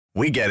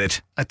We get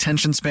it.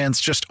 Attention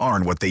spans just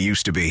aren't what they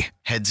used to be.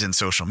 Heads in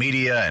social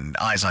media and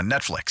eyes on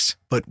Netflix.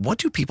 But what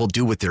do people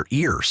do with their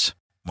ears?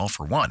 Well,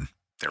 for one,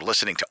 they're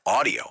listening to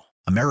audio.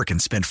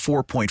 Americans spend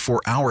 4.4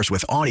 hours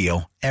with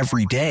audio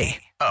every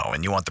day. Oh,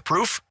 and you want the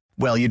proof?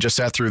 Well, you just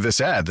sat through this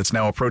ad that's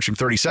now approaching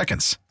 30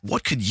 seconds.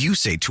 What could you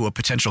say to a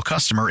potential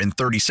customer in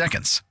 30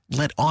 seconds?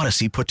 Let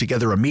Odyssey put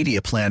together a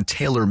media plan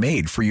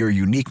tailor-made for your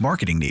unique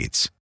marketing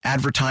needs.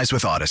 Advertise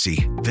with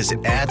Odyssey.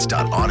 Visit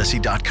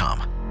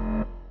ads.odyssey.com.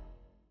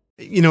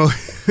 You know,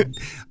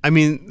 I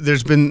mean,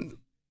 a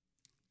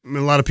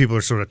lot of people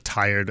are sort of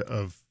tired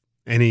of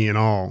any and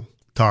all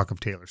talk of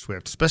Taylor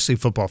Swift, especially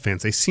football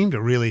fans. They seem to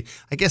really,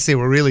 I guess they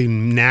were really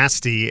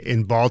nasty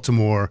in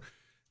Baltimore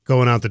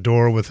going out the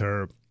door with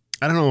her.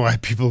 I don't know why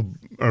people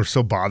are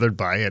so bothered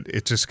by it.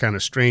 It's just kind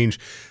of strange.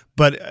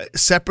 But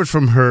separate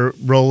from her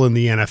role in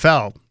the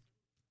NFL,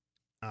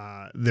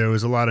 there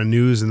was a lot of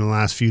news in the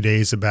last few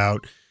days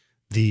about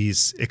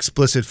these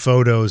explicit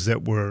photos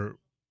that were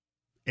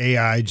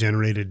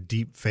AI-generated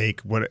deep fake,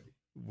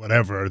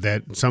 whatever,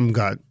 that some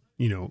got,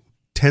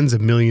 tens of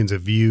millions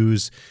of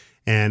views.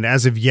 And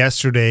as of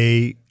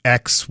yesterday,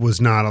 X was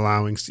not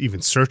allowing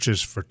even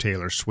searches for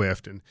Taylor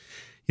Swift. And,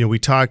 we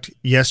talked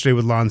yesterday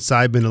with Lon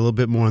Seidman a little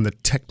bit more on the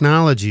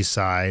technology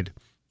side,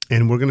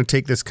 and we're going to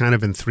take this kind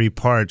of in three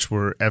parts.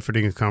 We're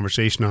efforting a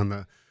conversation on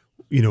the,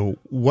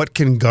 what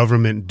can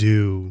government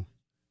do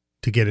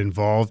to get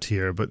involved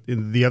here? But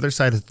the other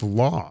side is the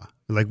law.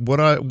 Like,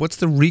 what's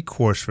the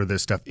recourse for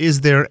this stuff?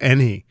 Is there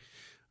any?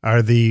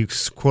 Are the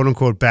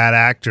quote-unquote bad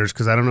actors,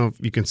 because I don't know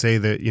if you can say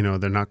that,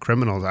 they're not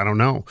criminals. I don't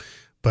know.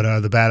 But are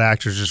the bad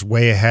actors just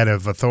way ahead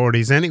of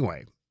authorities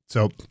anyway?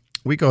 So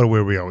we go to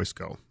where we always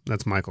go.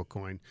 That's Michael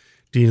Coyne,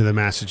 Dean of the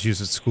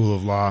Massachusetts School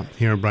of Law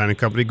here in Bryan &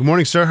 Company. Good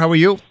morning, sir. How are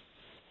you?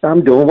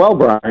 I'm doing well,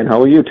 Brian.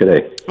 How are you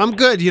today? I'm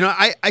good.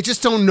 I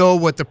just don't know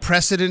what the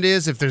precedent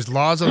is, if there's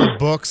laws on the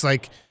books,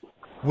 like –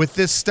 with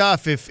this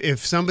stuff,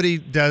 if somebody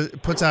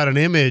puts out an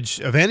image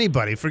of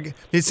anybody,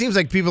 it seems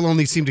like people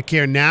only seem to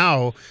care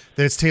now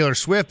that it's Taylor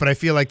Swift, but I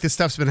feel like this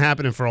stuff's been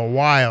happening for a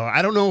while.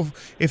 I don't know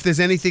if there's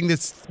anything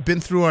that's been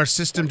through our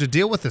system to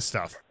deal with this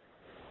stuff.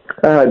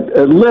 A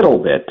little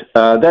bit.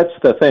 That's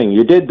the thing.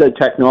 You did the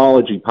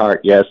technology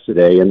part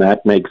yesterday, and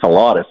that makes a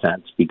lot of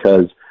sense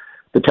because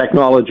the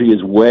technology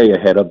is way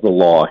ahead of the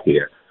law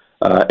here.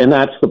 And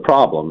that's the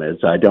problem, is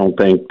I don't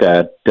think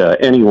that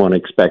anyone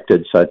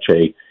expected such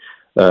a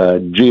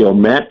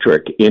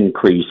geometric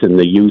increase in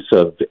the use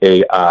of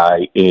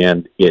AI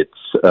and its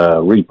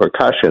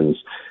repercussions,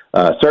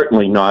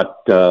 certainly not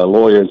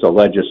lawyers or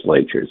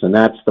legislatures. And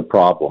that's the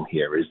problem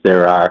here, is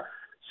there are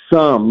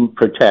some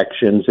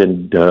protections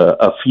in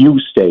a few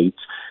states.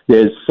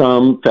 There's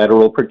some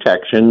federal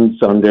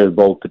protections under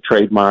both the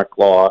trademark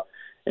law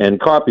and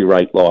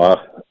copyright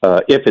law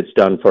if it's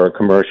done for a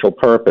commercial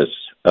purpose.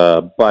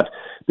 But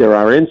there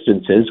are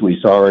instances, we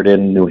saw it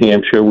in New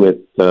Hampshire with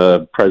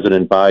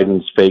President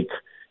Biden's fake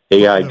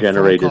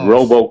AI-generated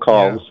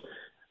robocalls,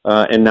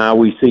 and now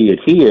we see it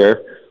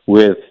here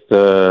with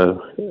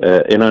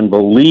an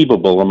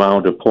unbelievable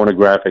amount of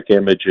pornographic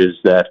images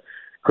that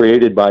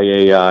created by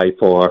AI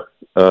for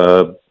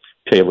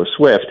Taylor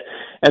Swift.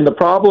 And the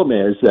problem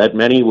is that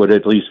many would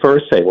at least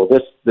first say, well,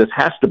 this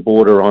has to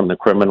border on the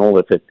criminal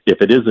if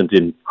it isn't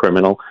in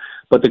criminal,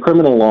 but the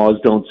criminal laws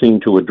don't seem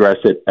to address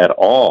it at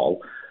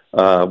all.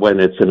 When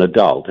it's an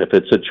adult. If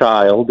it's a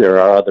child, there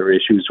are other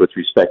issues with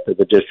respect to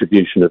the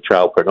distribution of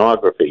child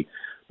pornography.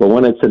 But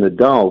when it's an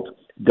adult,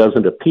 it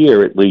doesn't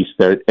appear, at least,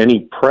 that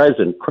any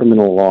present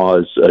criminal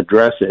laws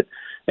address it.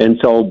 And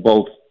so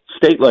both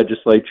state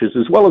legislatures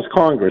as well as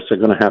Congress are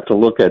going to have to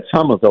look at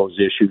some of those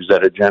issues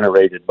that are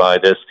generated by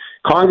this.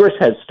 Congress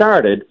has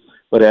started,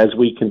 but as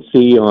we can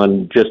see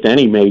on just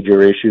any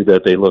major issue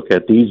that they look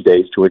at these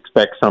days, to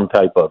expect some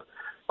type of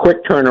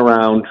quick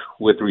turnaround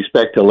with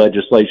respect to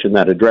legislation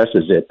that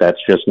addresses it, that's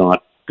just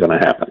not going to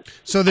happen.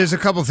 So there's a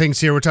couple things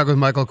here. We're talking with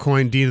Michael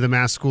Coyne, Dean of the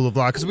Mass School of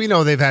Law, because we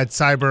know they've had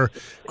cyber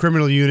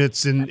criminal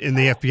units in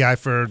the FBI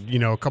for,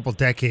 a couple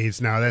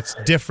decades now. That's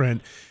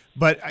different.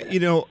 But,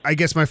 I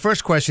guess my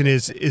first question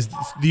is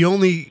the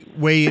only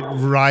way it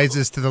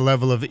rises to the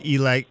level of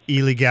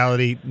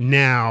illegality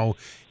now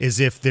is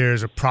if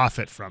there's a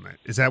profit from it.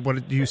 Is that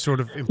what you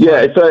sort of imply?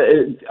 Yeah,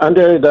 it's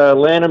under the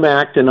Lanham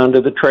Act and under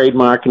the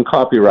Trademark and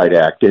Copyright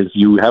Act is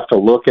you have to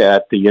look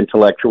at the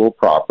intellectual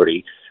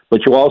property,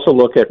 but you also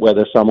look at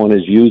whether someone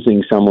is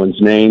using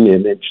someone's name,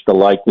 image, the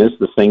likeness,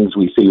 the things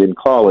we see in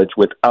college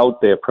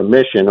without their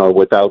permission or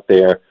without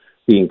their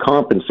being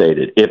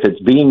compensated. If it's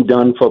being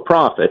done for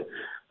profit,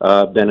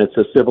 then it's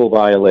a civil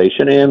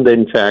violation, and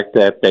in fact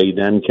that they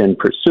then can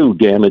pursue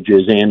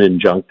damages and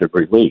injunctive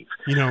relief.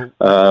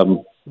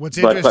 What's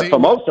interesting, but for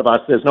most of us,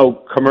 there's no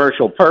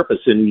commercial purpose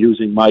in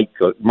using Mike's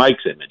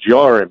image,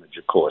 your image,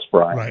 of course,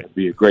 Brian. Right. There'd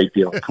be a great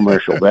deal of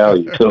commercial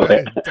value to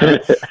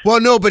it. Well,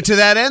 no, but to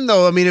that end,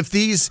 though, I mean, if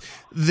these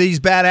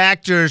bad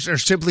actors are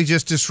simply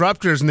just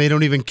disruptors and they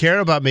don't even care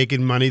about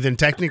making money, then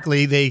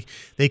technically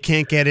they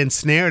can't get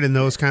ensnared in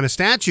those kind of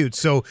statutes.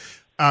 So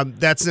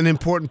that's an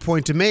important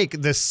point to make.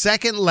 The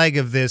second leg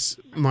of this,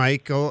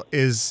 Michael,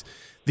 is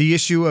the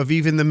issue of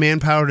even the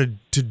manpower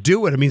to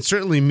do it. I mean,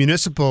 certainly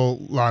municipal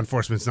law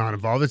enforcement's not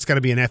involved. It's got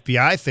to be an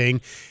FBI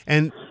thing.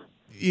 And,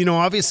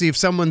 obviously if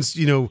someone's,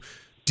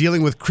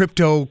 dealing with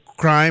crypto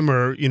crime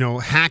or,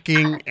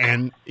 hacking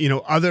and,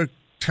 other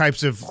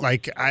types of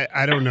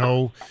I don't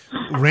know,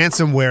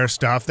 ransomware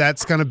stuff,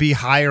 that's going to be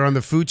higher on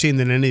the food chain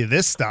than any of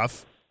this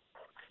stuff.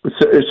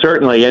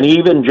 Certainly. And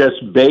even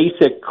just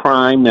basic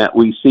crime that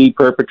we see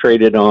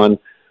perpetrated on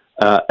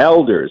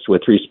elders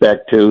with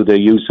respect to the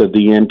use of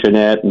the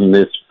internet and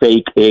this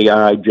fake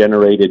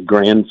AI-generated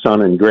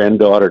grandson and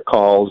granddaughter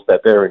calls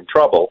that they're in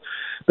trouble.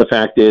 The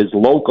fact is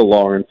local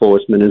law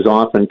enforcement is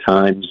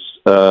oftentimes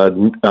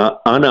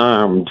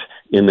unarmed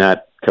in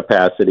that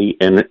capacity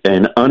and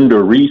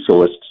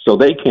under-resourced, so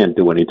they can't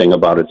do anything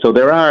about it. So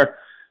there are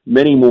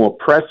many more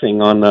pressing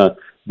on the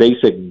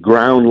basic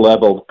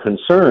ground-level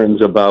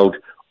concerns about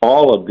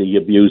all of the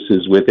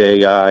abuses with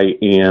AI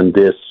and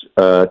this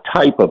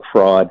type of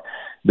fraud,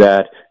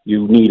 that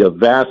you need a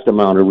vast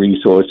amount of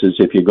resources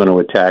if you're going to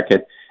attack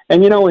it.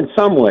 And, in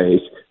some ways,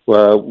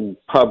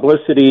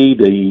 publicity,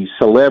 the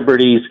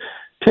celebrities,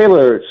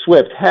 Taylor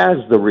Swift has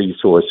the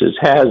resources,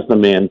 has the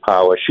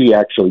manpower. She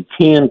actually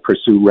can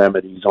pursue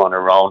remedies on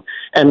her own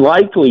and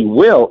likely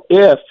will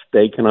if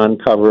they can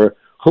uncover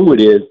who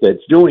it is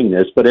that's doing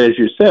this. But as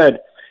you said,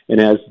 and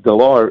as the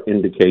law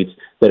indicates,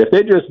 that if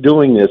they're just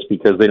doing this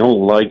because they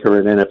don't like her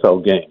at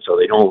NFL games or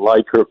they don't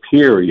like her,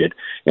 period,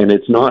 and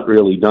it's not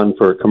really done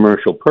for a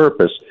commercial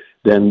purpose,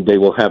 then she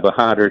will have a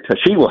harder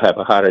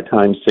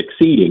time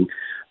succeeding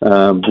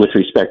with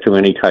respect to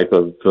any type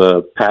of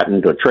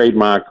patent or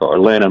trademark or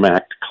Lanham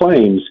Act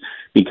claims,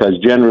 because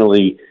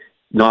generally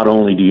not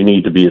only do you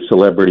need to be a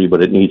celebrity,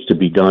 but it needs to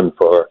be done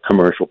for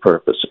commercial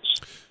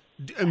purposes.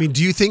 I mean,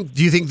 do you think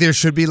there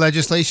should be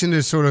legislation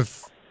to sort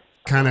of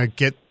kind of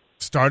get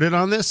started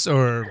on this,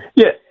 or?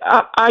 Yeah,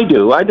 I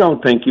do. I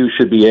don't think you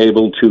should be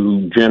able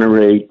to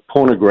generate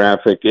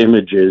pornographic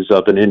images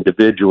of an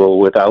individual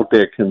without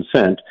their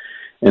consent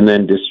and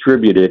then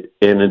distribute it,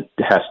 and it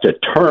has to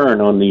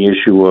turn on the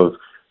issue of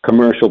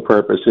commercial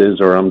purposes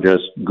or I'm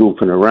just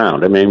goofing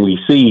around. I mean, we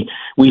see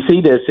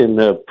this in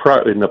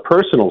the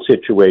personal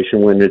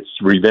situation when it's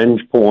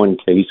revenge porn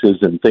cases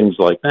and things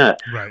like that,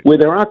 right, where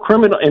there are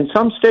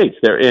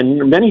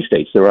in many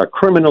states there are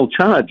criminal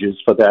charges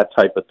for that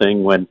type of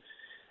thing when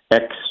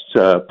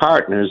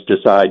ex-partners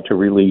decide to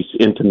release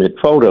intimate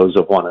photos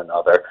of one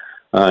another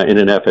in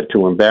an effort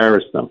to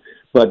embarrass them.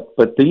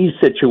 But these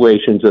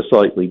situations are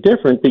slightly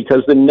different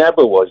because there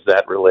never was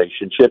that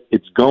relationship.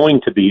 It's going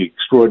to be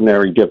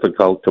extraordinarily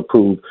difficult to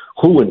prove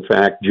who, in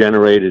fact,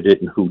 generated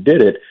it and who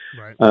did it.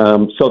 Right.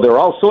 So there are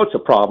all sorts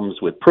of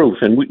problems with proof.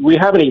 And we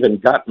haven't even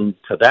gotten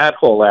to that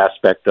whole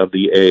aspect of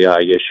the AI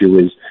issue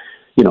is,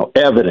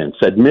 evidence,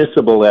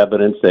 admissible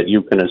evidence that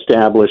you can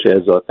establish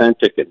as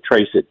authentic and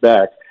trace it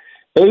back.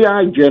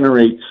 AI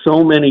generates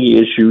so many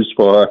issues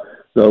for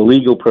the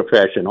legal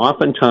profession.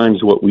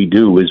 Oftentimes what we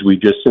do is we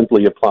just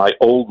simply apply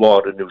old law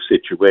to new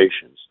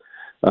situations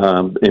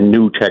and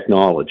new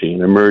technology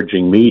and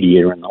emerging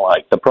media and the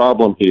like. The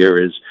problem here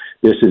is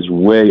this is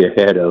way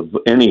ahead of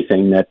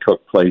anything that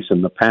took place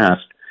in the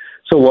past.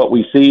 So what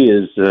we see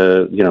is,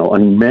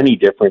 on many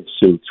different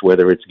suits,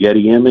 whether it's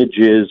Getty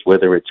Images,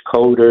 whether it's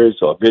coders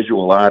or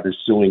visual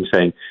artists suing,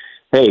 saying,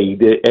 hey,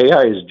 the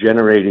AI is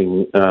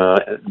generating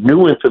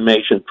new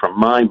information from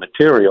my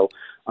material.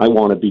 I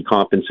want to be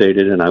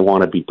compensated and I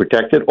want to be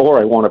protected,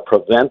 or I want to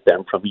prevent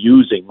them from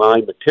using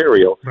my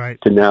material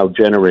to now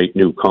generate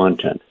new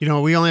content.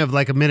 We only have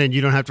like a minute.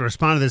 You don't have to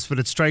respond to this, but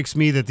it strikes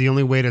me that the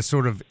only way to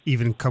sort of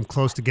even come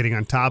close to getting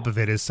on top of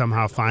it is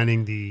somehow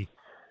finding the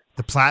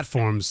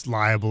platforms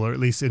liable, or at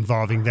least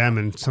involving them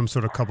in some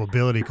sort of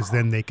culpability, because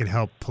then they can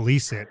help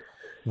police it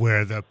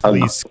where the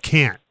police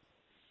can't.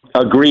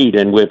 Agreed,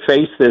 and we've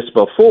faced this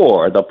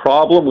before. The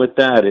problem with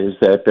that is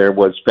that there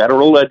was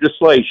federal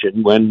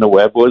legislation when the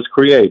web was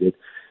created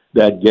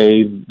that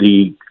gave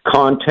the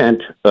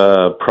content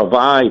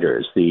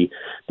providers, the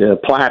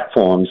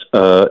platforms,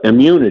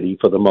 immunity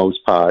for the most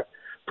part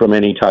from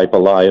any type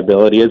of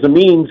liability as a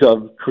means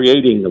of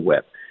creating the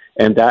web.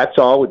 And that's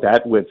all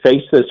that we've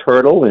faced this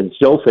hurdle and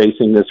still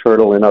facing this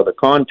hurdle in other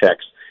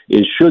contexts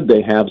is should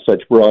they have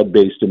such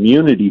broad-based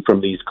immunity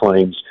from these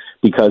claims?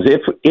 Because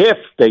if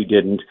they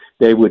didn't,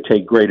 they would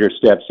take greater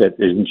steps at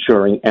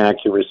ensuring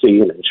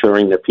accuracy and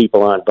ensuring that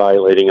people aren't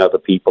violating other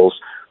people's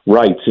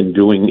rights in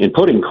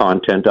putting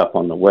content up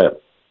on the web.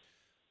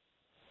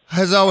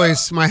 As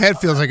always, my head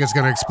feels like it's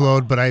going to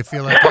explode, but I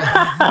feel like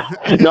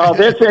no,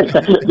 this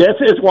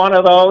is one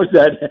of those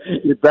that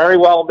you very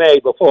well may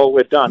before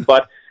we're done.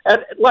 But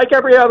like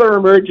every other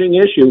emerging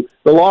issue,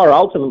 the law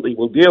ultimately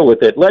will deal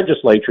with it.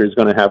 Legislators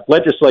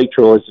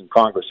and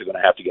Congress are going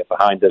to have to get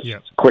behind this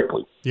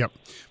quickly. Yep.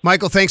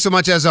 Michael, thanks so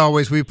much as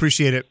always. We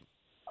appreciate it.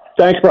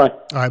 Thanks, Brian.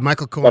 All right,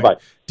 Michael Coyne, Bye-bye.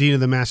 Dean of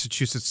the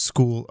Massachusetts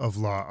School of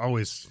Law.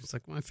 Always, he's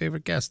like my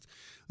favorite guest.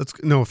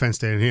 No offense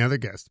to any other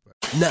guest. But.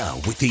 Now,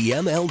 with the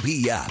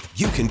MLB app,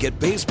 you can get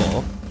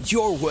baseball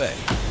your way.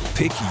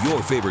 Pick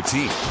your favorite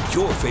team,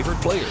 your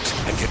favorite players,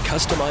 and get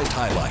customized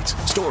highlights,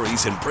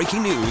 stories, and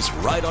breaking news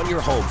right on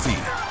your home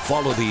feed.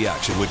 Follow the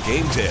action with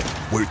Game Day,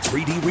 where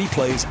 3D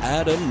replays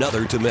add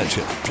another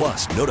dimension.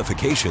 Plus,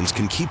 notifications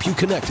can keep you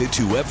connected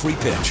to every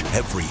pitch,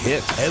 every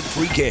hit,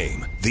 every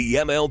game. The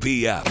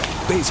MLB app.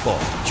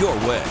 Baseball, your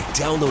way.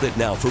 Download it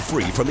now for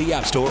free from the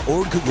App Store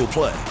or Google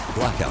Play.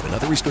 Blackout and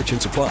other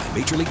restrictions apply.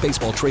 Major League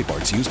Baseball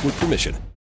trademarks used with permission.